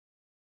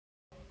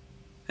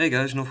Hey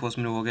guys, Northwest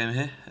Mini Wargamer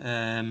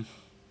here.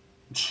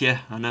 Yeah,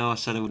 I know I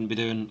said I wouldn't be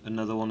doing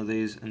another one of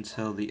these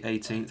until the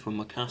 18th when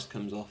my cast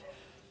comes off,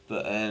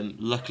 but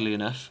luckily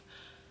enough,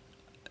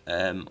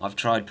 I've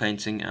tried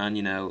painting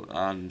and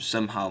I'm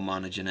somehow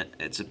managing it.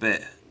 It's a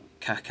bit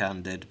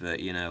cack-handed,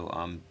 but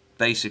I'm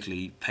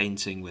basically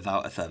painting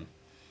without a thumb.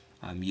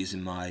 I'm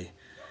using my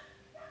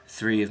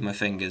three of my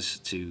fingers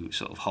to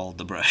sort of hold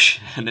the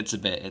brush, and it's a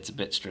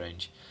bit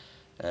strange.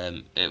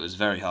 It was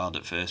very hard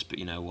at first, but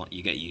what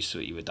you get used to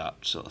it, you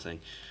adapt, sort of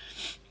thing.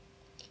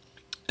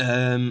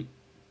 Um,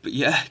 but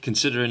yeah,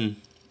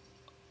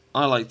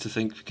 I like to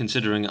think,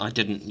 considering I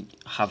didn't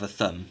have a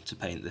thumb to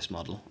paint this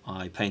model,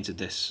 I painted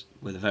this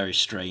with a very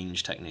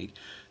strange technique,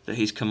 that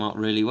he's come out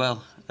really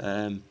well.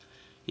 I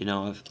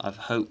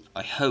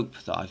hope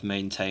that I've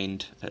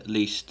maintained at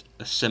least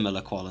a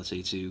similar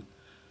quality to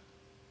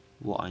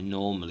what I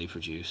normally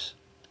produce,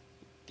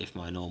 if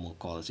my normal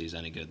quality is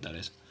any good, that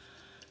is.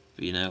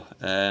 But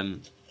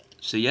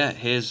so yeah,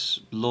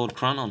 here's Lord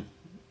Kranon.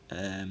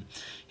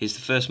 He's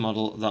the first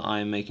model that I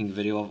am making a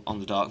video of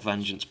on the Dark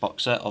Vengeance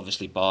box set,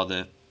 obviously bar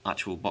the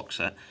actual box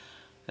set.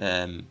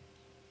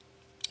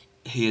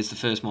 He is the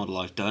first model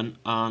I've done,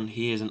 and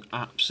he is an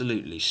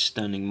absolutely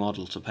stunning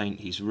model to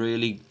paint. He's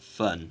really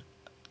fun,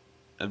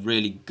 a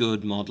really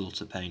good model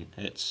to paint.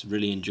 It's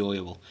really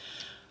enjoyable,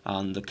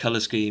 and the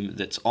colour scheme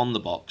that's on the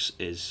box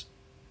is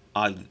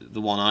the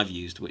one I've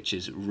used, which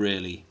is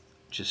really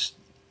just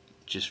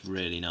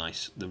really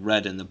nice. The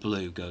red and the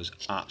blue goes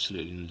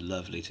absolutely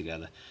lovely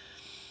together.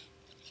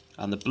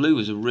 And the blue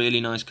is a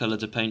really nice colour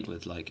to paint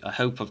with. Like, I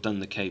hope I've done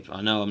the cape.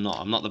 I know I'm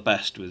not the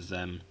best with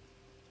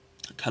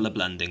colour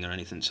blending or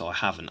anything, so I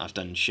haven't. I've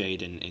done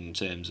shading in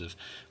terms of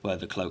where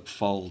the cloak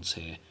folds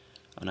here,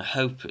 and I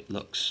hope it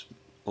looks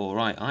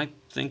alright. I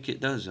think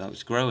it does.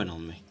 It's growing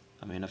on me.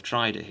 I mean, I've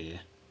tried it here.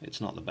 It's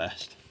not the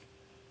best,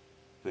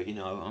 but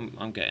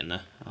I'm getting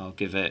there. I'll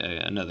give it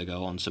another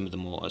go on some other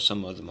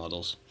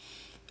models.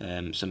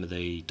 Some of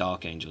the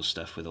Dark Angel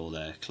stuff with all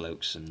their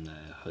cloaks and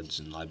their hoods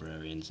and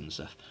librarians and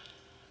stuff.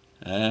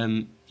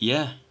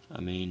 Yeah,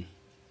 I mean,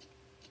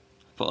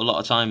 put a lot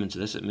of time into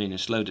this. I mean, I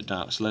slowed it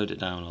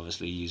down,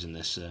 obviously using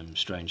this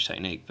strange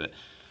technique. But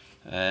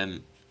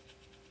I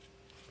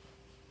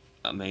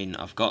mean,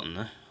 I've gotten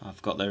there.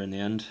 I've got there in the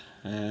end.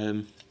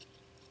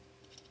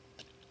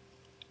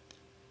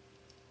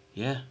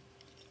 Yeah,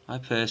 I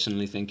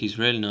personally think he's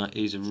really not.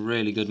 He's a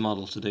really good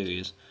model to do. He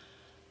is.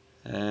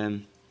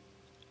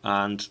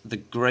 And the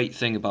great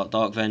thing about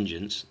Dark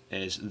Vengeance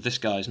is this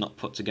guy's not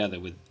put together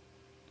with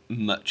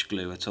much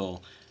glue at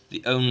all.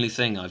 The only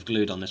thing I've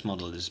glued on this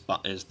model is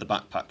the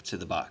backpack to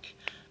the back,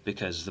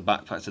 because the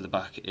backpack to the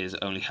back is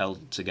only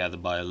held together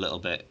by a little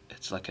bit.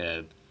 It's like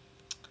a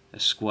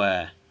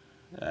square,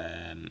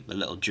 a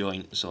little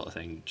joint sort of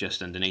thing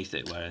just underneath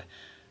it, where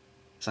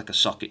it's like a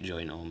socket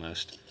joint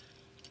almost,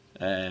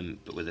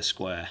 but with a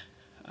square.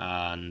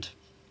 And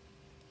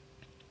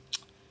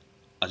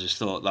I just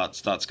thought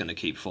that's going to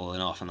keep falling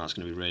off, and that's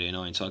going to be really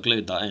annoying. So I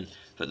glued that in,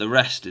 but the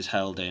rest is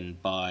held in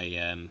by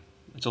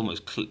it's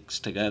almost clicks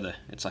together.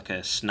 It's like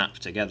a snap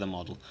together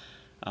model,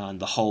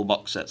 and the whole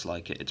box set's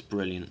like it. It's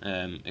brilliant.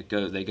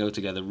 They go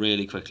together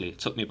really quickly. It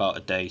took me about a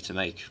day to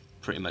make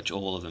pretty much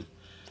all of them.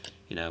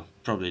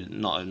 Probably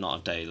not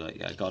a day.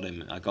 Like I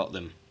got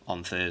them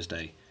on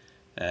Thursday.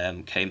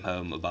 Came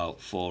home about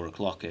 4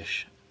 o'clock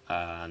ish,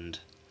 and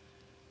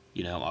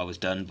I was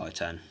done by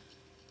 10.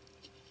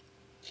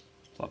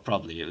 Well,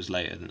 probably it was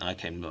later than I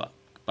came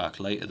back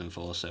later than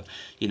 4. So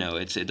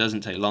it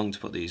doesn't take long to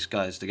put these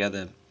guys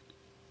together.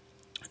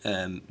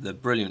 They're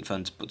brilliant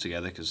fun to put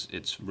together because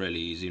it's really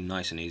easy,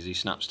 nice and easy,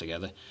 snaps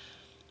together,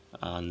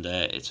 and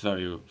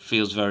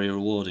feels very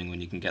rewarding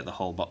when you can get the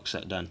whole box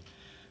set done.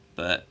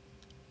 But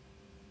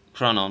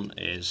Kranon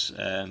is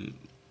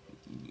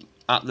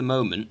at the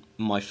moment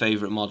my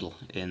favourite model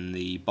in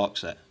the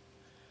box set.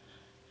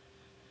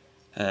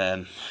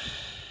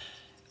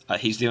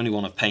 He's the only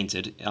one I've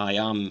painted. I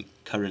am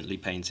currently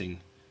painting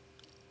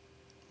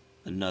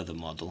another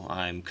model.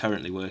 I'm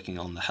currently working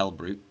on the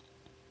Hellbrute.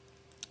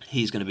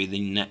 He's going to be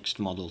the next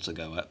model to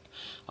go up.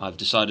 I've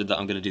decided that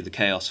I'm going to do the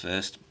Chaos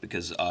first,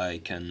 because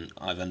I've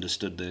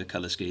understood the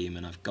colour scheme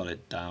and I've got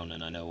it down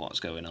and I know what's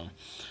going on.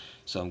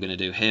 So I'm going to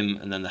do him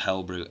and then the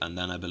Hellbrute, and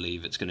then I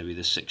believe it's going to be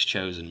the 6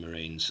 Chosen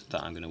Marines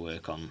that I'm going to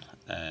work on.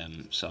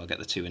 So I'll get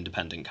the 2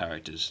 independent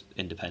characters,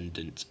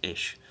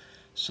 independent-ish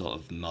sort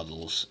of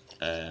models.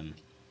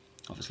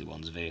 Obviously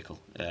one's a vehicle.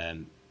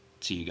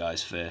 To you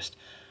guys first,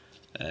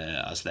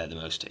 as they're the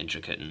most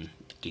intricate and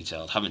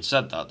detailed. Having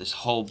said that, this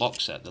whole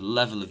box set, the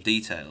level of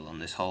detail on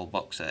this whole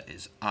box set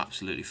is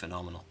absolutely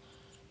phenomenal.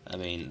 I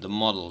mean, the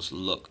models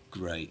look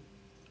great,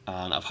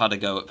 and I've had a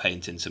go at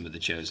painting some of the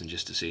Chosen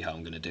just to see how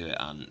I'm going to do it,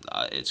 and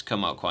it's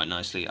come out quite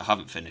nicely. I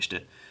haven't finished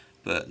it,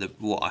 but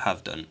what I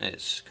have done,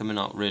 it's coming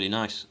out really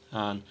nice,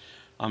 and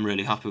I'm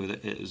really happy with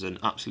it. It was an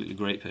absolutely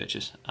great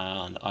purchase,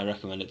 and I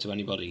recommend it to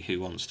anybody who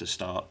wants to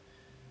start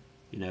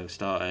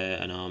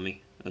an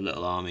army, a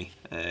little army,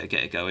 get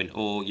it going,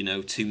 or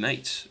 2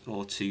 mates,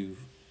 or 2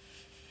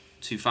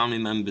 two family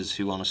members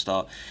who want to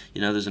start.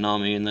 You know, there's an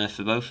army in there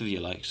for both of you,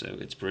 like, so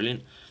it's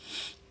brilliant.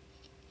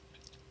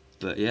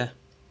 But yeah,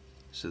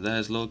 so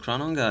there's Lord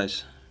Kranon,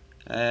 guys.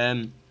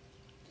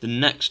 The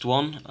next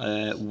one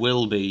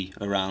will be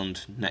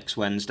around next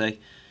Wednesday.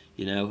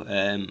 You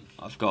know,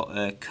 I've got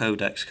a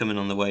codex coming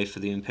on the way for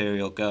the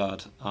Imperial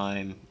Guard.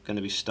 I'm going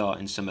to be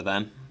starting some of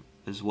them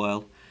as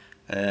well.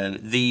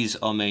 These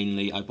are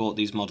mainly, I bought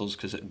these models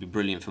because it would be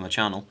brilliant for my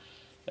channel.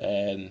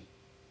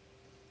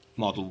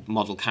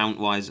 Model count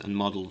wise and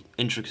model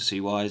intricacy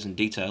wise and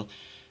detail.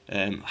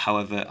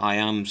 However, I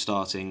am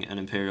starting an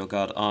Imperial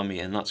Guard army,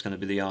 and that's going to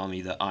be the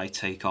army that I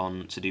take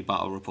on to do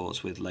battle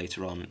reports with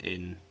later on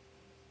in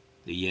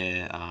the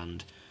year.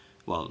 And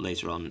well,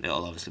 later on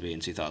it'll obviously be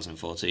in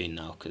 2014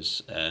 now,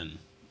 because the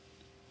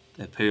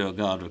Imperial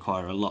Guard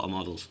require a lot of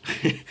models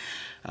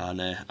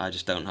and I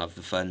just don't have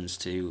the funds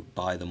to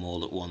buy them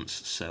all at once,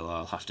 so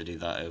I'll have to do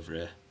that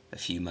over a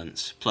few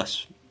months.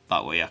 Plus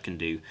that way I can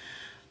do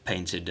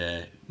painted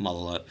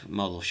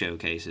model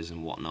showcases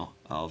and whatnot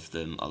of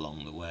them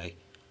along the way.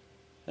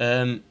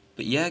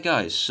 But yeah,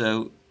 guys,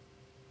 so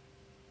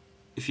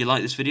if you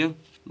like this video,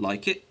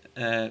 like it.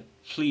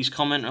 Please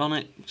comment on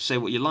it, say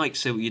what you like,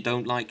 say what you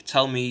don't like,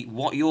 tell me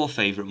what your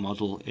favourite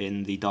model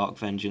in the Dark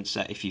Vengeance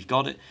set, if you've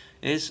got it,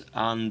 is,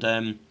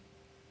 and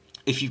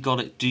if you've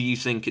got it, do you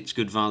think it's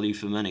good value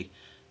for money?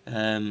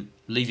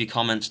 Leave your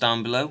comments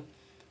down below,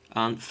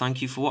 and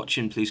thank you for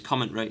watching. Please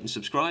comment, rate and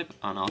subscribe,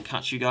 and I'll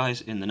catch you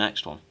guys in the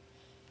next one.